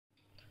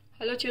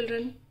Hello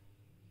children,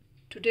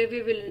 today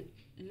we will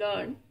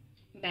learn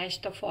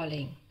match the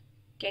following.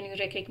 Can you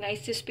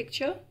recognize this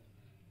picture?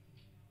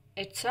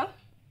 It's a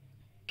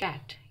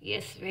cat.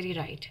 Yes, very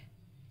right.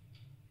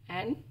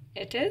 And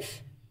it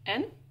is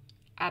an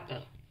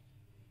apple.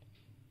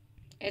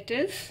 It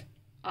is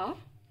a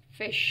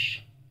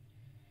fish.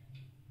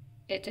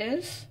 It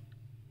is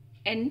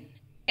an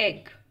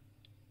egg.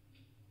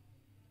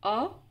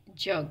 A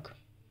jug.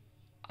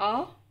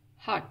 A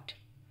hut.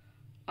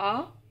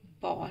 A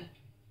ball.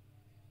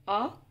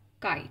 A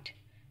kite.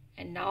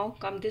 And now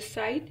come this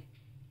side.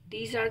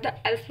 These are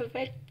the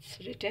alphabets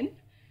written.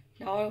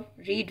 Now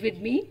read with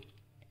me.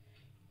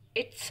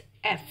 It's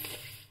F,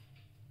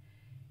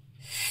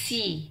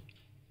 C,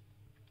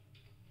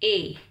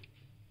 A,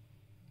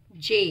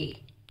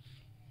 J,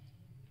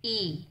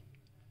 E,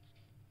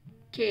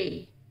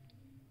 K,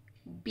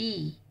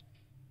 B,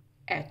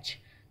 H.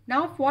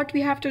 Now what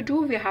we have to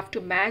do, we have to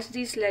match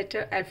these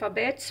letter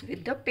alphabets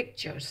with the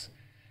pictures.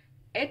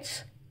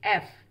 It's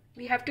F.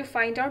 We have to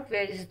find out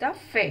where is the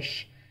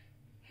fish.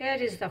 Here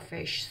is the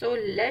fish. So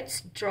let's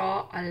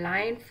draw a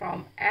line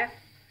from F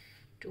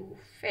to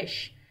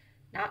fish.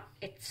 Now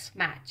it's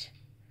match.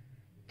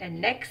 The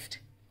next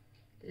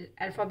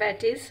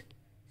alphabet is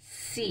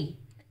C.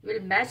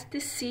 We'll match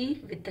this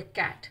C with the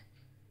cat.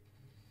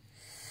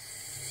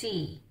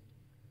 C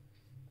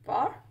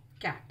for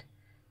cat.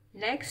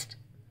 Next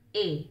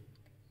A.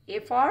 A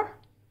for?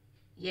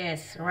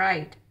 Yes,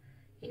 right.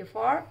 A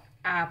for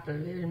apple.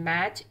 We will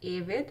match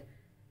A with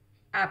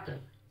apple.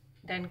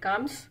 Then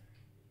comes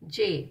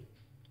J.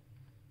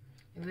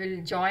 We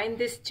will join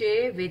this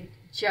J with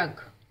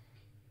jug.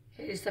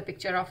 Here is the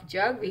picture of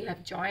jug. We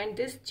have joined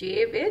this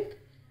J with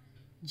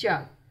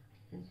jug.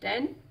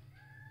 Then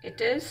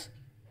it is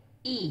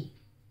E.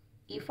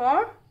 E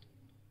for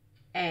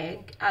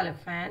egg,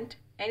 elephant.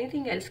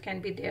 Anything else can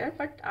be there,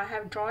 but I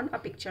have drawn a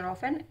picture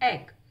of an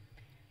egg.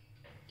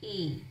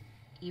 E.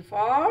 E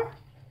for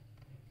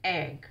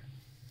egg.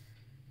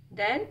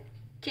 Then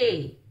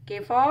K. K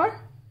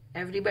for?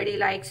 Everybody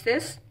likes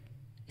this,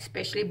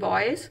 especially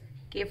boys.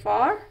 K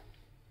for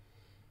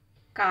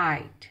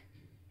kite.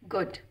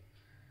 Good.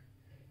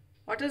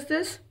 What is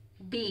this?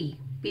 B.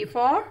 B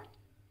for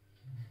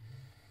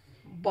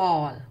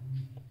ball.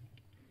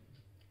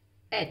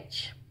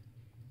 H.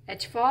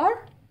 H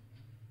for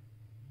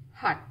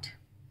hut.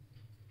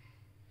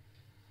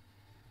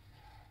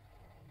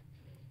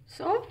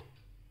 So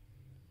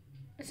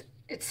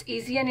it's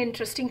easy and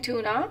interesting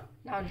too now.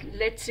 Now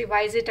let's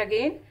revise it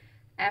again.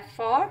 F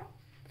for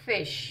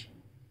fish.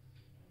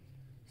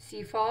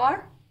 C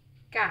for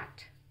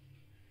cat.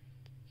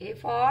 A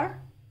for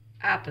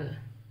apple.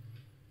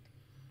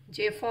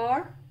 J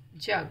for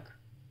jug.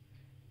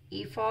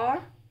 E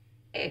for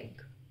egg.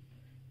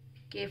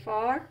 K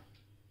for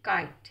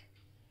kite.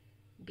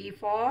 B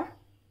for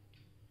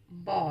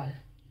ball.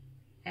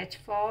 H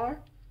for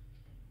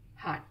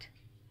hut.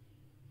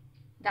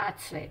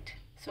 That's it.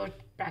 So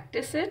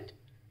practice it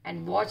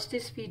and watch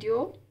this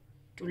video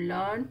to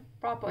learn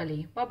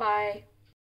properly. Bye-bye.